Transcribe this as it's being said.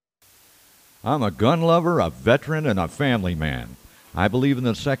I'm a gun lover, a veteran, and a family man. I believe in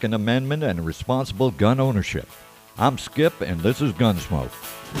the Second Amendment and responsible gun ownership. I'm Skip, and this is Gunsmoke.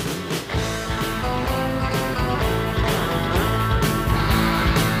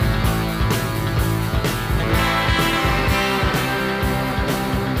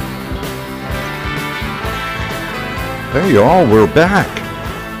 Hey y'all, we're back.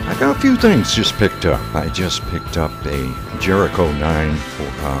 I got a few things just picked up. I just picked up a Jericho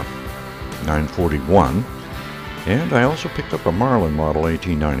 941, and I also picked up a Marlin Model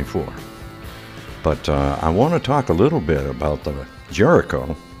 1894. But I want to talk a little bit about the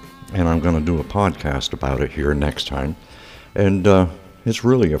Jericho, and I'm going to do a podcast about it here next time. And it's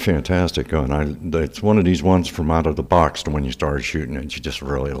really a fantastic gun. It's one of these ones from out of the box when you started shooting it. You just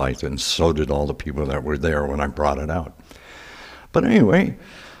really liked it, and so did all the people that were there when I brought it out. But anyway,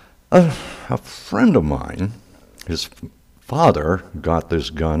 a friend of mine, his father got this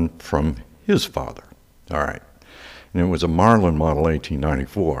gun from his father. All right. And it was a Marlin Model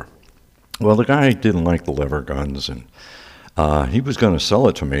 1894. Well, the guy didn't like the lever guns, and he was going to sell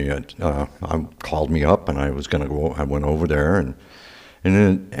it to me. Called me up, and I was going to go. I went over there, and he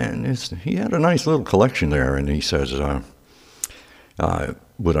had a nice little collection there. And he says, "Would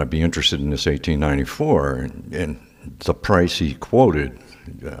I be interested in this 1894?" And the price he quoted,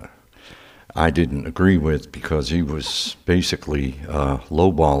 I didn't agree with because he was basically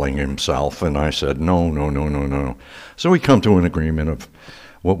lowballing himself, and I said, no. So we come to an agreement of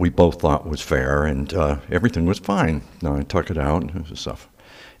what we both thought was fair, and everything was fine. Now I took it out and stuff.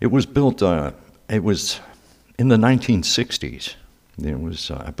 It was built, it was in the 1960s. It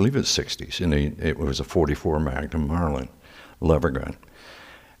was, I believe it's 60s, and it was a 44 Magnum Marlin lever gun.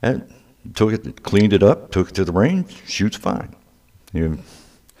 And took it, cleaned it up, took it to the range, shoots fine.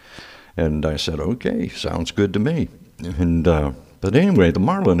 And I said, okay, sounds good to me. And but anyway, the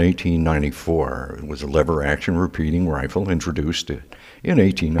Marlin 1894 was a lever-action repeating rifle introduced in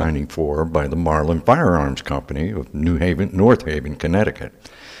 1894 by the Marlin Firearms Company of North Haven, Connecticut.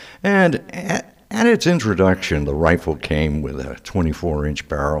 And at its introduction, the rifle came with a 24-inch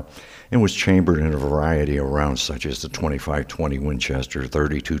barrel and was chambered in a variety of rounds such as the 25-20 Winchester,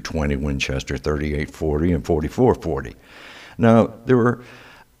 32-20 Winchester, 38-40, and 44-40. Now, there were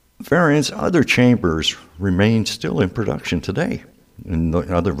variants, other chambers remain still in production today, and the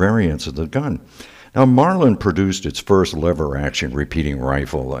other variants of the gun. Now, Marlin produced its first lever-action repeating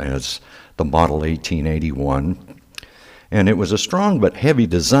rifle as the Model 1881, and it was a strong but heavy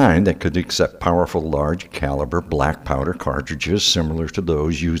design that could accept powerful large caliber black powder cartridges similar to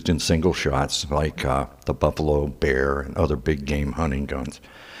those used in single shots like the Buffalo, Bear, and other big game hunting guns.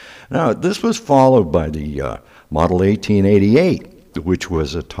 Now, this was followed by the Model 1888, which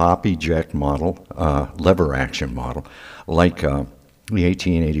was a top eject model, lever action model, like the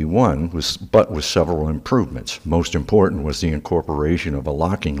 1881, but with several improvements. Most important was the incorporation of a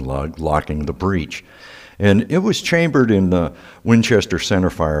locking lug locking the breech. And it was chambered in the Winchester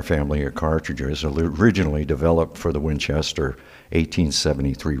centerfire family of cartridges, originally developed for the Winchester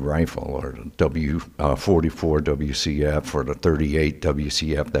 1873 rifle, or W44 WCF, or the 38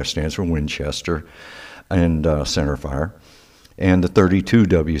 WCF, that stands for Winchester, and centerfire, and the 32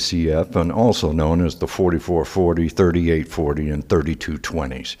 WCF, and also known as the 4440, 3840, and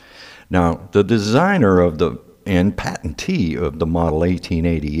 3220s. Now, the designer and patentee of the Model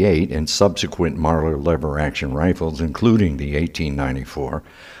 1888 and subsequent Marlin lever-action rifles, including the 1894,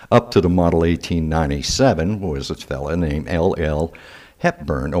 up to the Model 1897, was a fellow named L.L.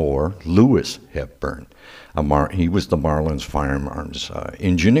 Hepburn, or Lewis Hepburn. He was the Marlin's firearms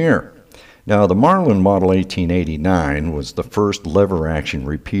engineer. Now, the Marlin Model 1889 was the first lever-action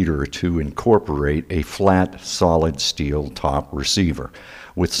repeater to incorporate a flat, solid steel top receiver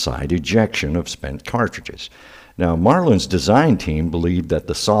with side ejection of spent cartridges. Now, Marlin's design team believed that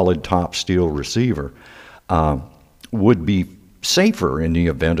the solid top steel receiver would be safer in the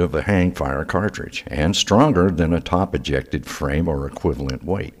event of a hang-fire cartridge and stronger than a top-ejected frame or equivalent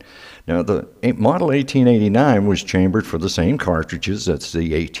weight. Now, the Model 1889 was chambered for the same cartridges as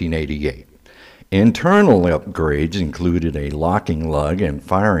the 1888. Internal upgrades included a locking lug and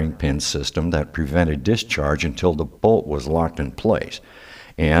firing pin system that prevented discharge until the bolt was locked in place.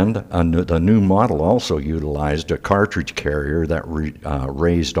 And the new model also utilized a cartridge carrier that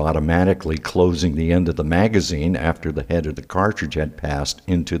raised automatically, closing the end of the magazine after the head of the cartridge had passed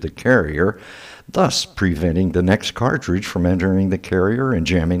into the carrier, thus preventing the next cartridge from entering the carrier and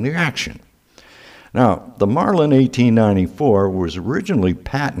jamming the action. Now, the Marlin 1894 was originally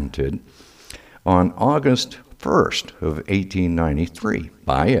patented on August 1st of 1893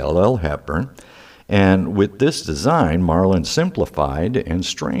 by L.L. Hepburn, And with this design, Marlin simplified and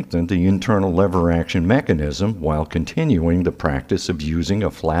strengthened the internal lever action mechanism while continuing the practice of using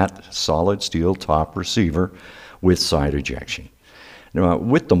a flat, solid steel top receiver with side ejection. Now,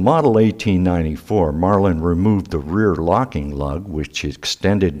 with the Model 1894, Marlin removed the rear locking lug, which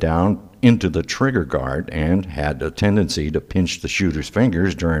extended down into the trigger guard and had a tendency to pinch the shooter's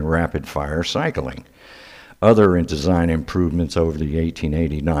fingers during rapid-fire cycling. Other design improvements over the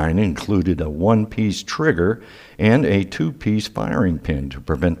 1889 included a one-piece trigger and a two-piece firing pin to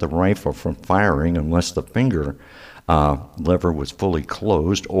prevent the rifle from firing unless the finger lever was fully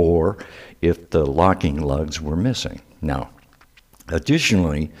closed or if the locking lugs were missing. Now,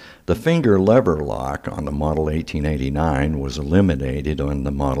 additionally, the finger lever lock on the Model 1889 was eliminated on the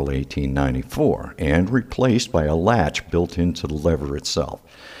Model 1894 and replaced by a latch built into the lever itself.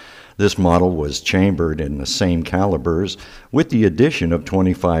 This model was chambered in the same calibers with the addition of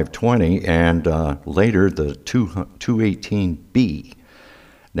 2520 and later the 218B.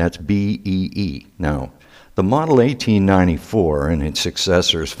 That's BEE. Now, the Model 1894 and its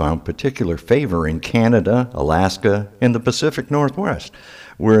successors found particular favor in Canada, Alaska, and the Pacific Northwest,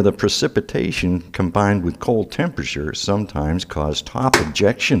 where the precipitation combined with cold temperatures sometimes caused top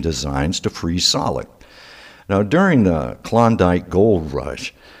ejection designs to freeze solid. Now, during the Klondike Gold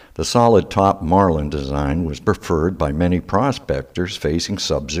Rush, the solid top Marlin design was preferred by many prospectors facing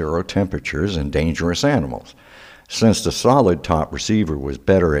sub-zero temperatures and dangerous animals, since the solid top receiver was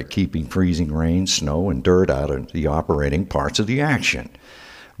better at keeping freezing rain, snow, and dirt out of the operating parts of the action.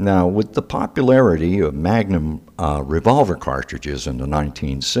 Now, with the popularity of Magnum revolver cartridges in the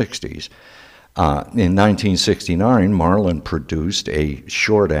 1960s, in 1969, Marlin produced a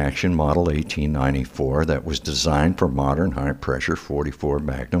short-action Model 1894 that was designed for modern high-pressure 44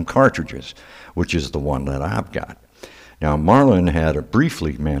 Magnum cartridges, which is the one that I've got. Now, Marlin had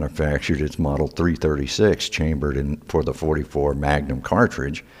briefly manufactured its Model 336 chambered for the 44 Magnum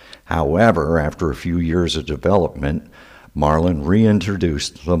cartridge. However, after a few years of development, Marlin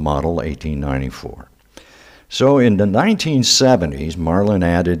reintroduced the Model 1894. So in the 1970s, Marlin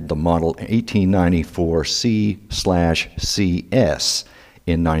added the Model 1894C/CS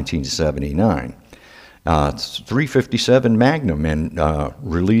in 1979. 357 Magnum and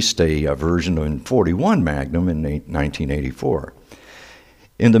released a version of 41 Magnum in 1984.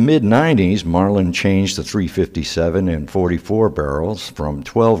 In the mid-90s, Marlin changed the 357 and 44 barrels from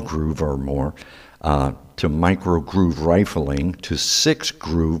 12 groove or more to micro-groove rifling to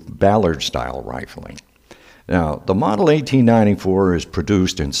 6-groove Ballard-style rifling. Now, the Model 1894 is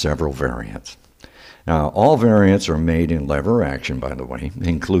produced in several variants. Now, all variants are made in lever action, by the way,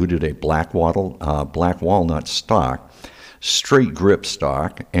 included a black walnut stock, straight grip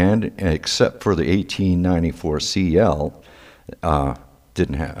stock, and except for the 1894 CL,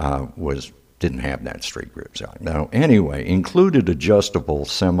 didn't have that straight grip stock. Now, anyway, included adjustable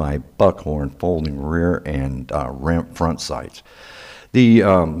semi-buckhorn folding rear and ramp front sights. The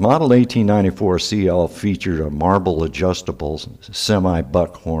Model 1894 CL featured a marble adjustable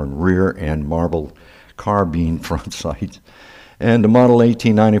semi-buckhorn rear and marble carbine front sights, and the Model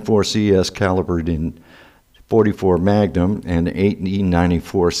 1894 CS calibered in 44 Magnum, and the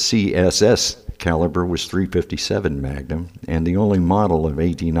 1894 CSS caliber was 357 Magnum, and the only model of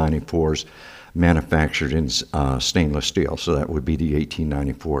 1894s manufactured in stainless steel, so that would be the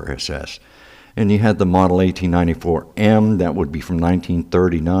 1894 SS. And you had the Model 1894M, that would be from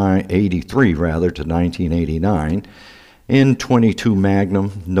 1983 to 1989, in 22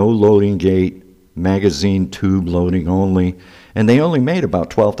 Magnum, no loading gate, magazine tube loading only, and they only made about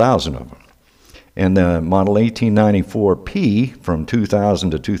 12,000 of them. And the Model 1894P from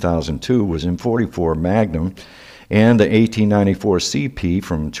 2000 to 2002 was in 44 Magnum, and the 1894 CP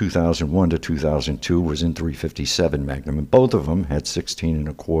from 2001 to 2002 was in 357 Magnum, and both of them had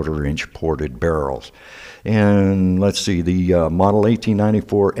 16.25-inch ported barrels. And let's see, the Model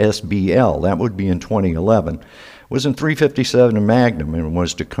 1894 SBL, that would be in 2011, was in 357 Magnum and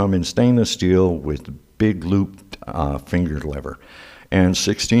was to come in stainless steel with big looped finger lever and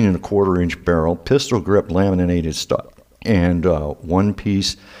 16.25-inch barrel, pistol grip laminated stock, and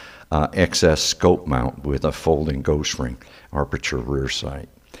one-piece XS scope mount with a folding ghost ring, aperture rear sight.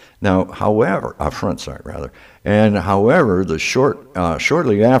 Now, however, front sight rather, and however,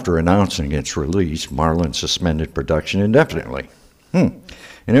 shortly after announcing its release, Marlin suspended production indefinitely. And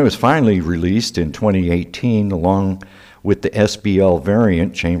it was finally released in 2018 along with the SBL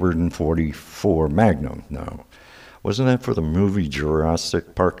variant chambered in 44 Magnum. Now, Wasn't that for the movie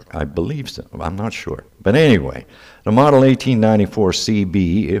Jurassic Park? I believe so. I'm not sure. But anyway, the model 1894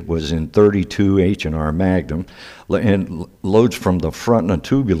 CB, it was in 32 H&R Magnum, and loads from the front in a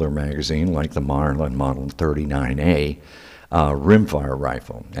tubular magazine like the Marlin Model 39A rimfire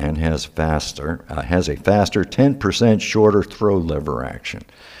rifle, and has a faster 10% shorter throw lever action.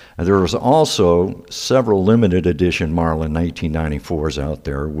 There was also several limited edition Marlin 1994s out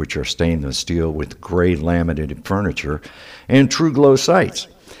there, which are stainless steel with gray laminated furniture and true glow sights.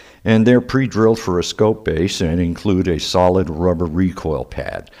 And they're pre-drilled for a scope base and include a solid rubber recoil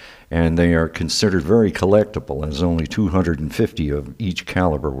pad. And they are considered very collectible, as only 250 of each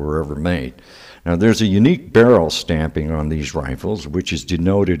caliber were ever made. Now, there's a unique barrel stamping on these rifles, which is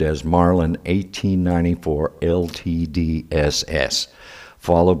denoted as Marlin 1894 LTDSS,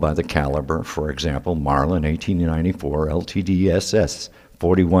 followed by the caliber, for example, Marlin 1894 LTDSS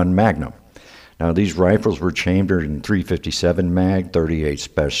 41 Magnum. Now, these rifles were chambered in 357 mag,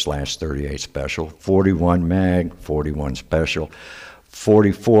 38/38 special, 41 mag, 41 special,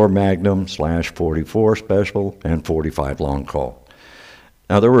 44 Magnum/44 special, and 45 long call.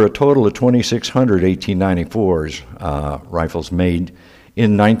 Now, there were a total of 2,600 1894s rifles made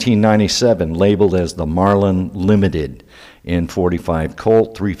in 1997, labeled as the Marlin Limited, in 45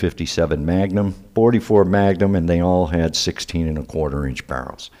 Colt, 357 Magnum, 44 Magnum, and they all had 16.25-inch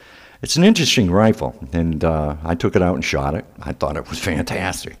barrels. It's an interesting rifle, and I took it out and shot it. I thought it was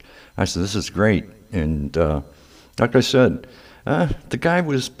fantastic. I said, this is great. And like I said, the guy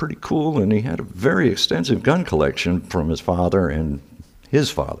was pretty cool, and he had a very extensive gun collection from his father and his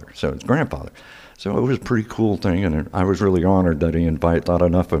father, so his grandfather. So it was a pretty cool thing, and I was really honored that he thought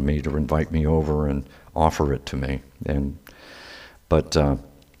enough of me to invite me over and offer it to me. But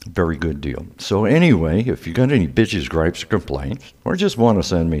very good deal. So anyway, if you got any bitches, gripes, or complaints, or just want to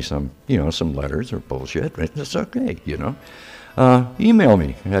send me some letters or bullshit, it's okay, email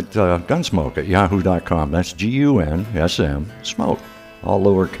me at gunsmoke@yahoo.com. That's GUNSM, smoke, all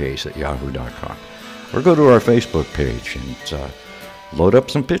lowercase, at yahoo.com. Or go to our Facebook page and load up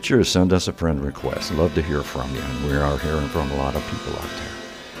some pictures, send us a friend request. Love to hear from you, and we are hearing from a lot of people out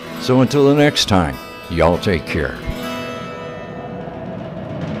there. So until the next time, y'all take care.